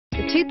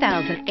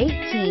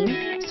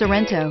2018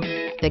 Sorento.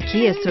 The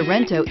Kia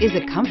Sorento is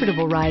a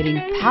comfortable riding,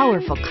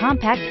 powerful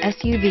compact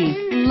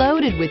SUV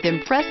loaded with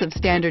impressive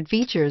standard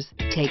features.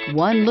 Take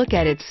one look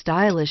at its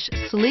stylish,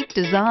 sleek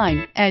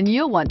design and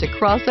you'll want to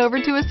cross over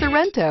to a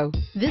Sorento.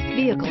 This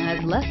vehicle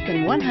has less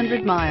than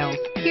 100 miles.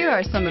 Here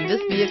are some of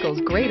this vehicle's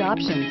great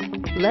options: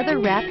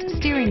 leather-wrapped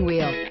steering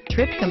wheel,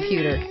 trip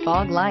computer,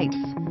 fog lights,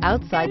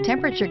 outside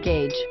temperature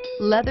gauge,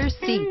 leather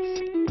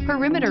seats,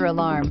 perimeter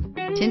alarm,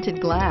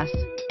 tinted glass,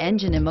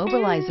 engine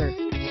immobilizer.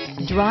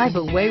 Drive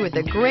away with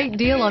a great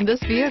deal on this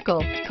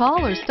vehicle.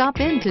 Call or stop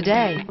in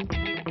today.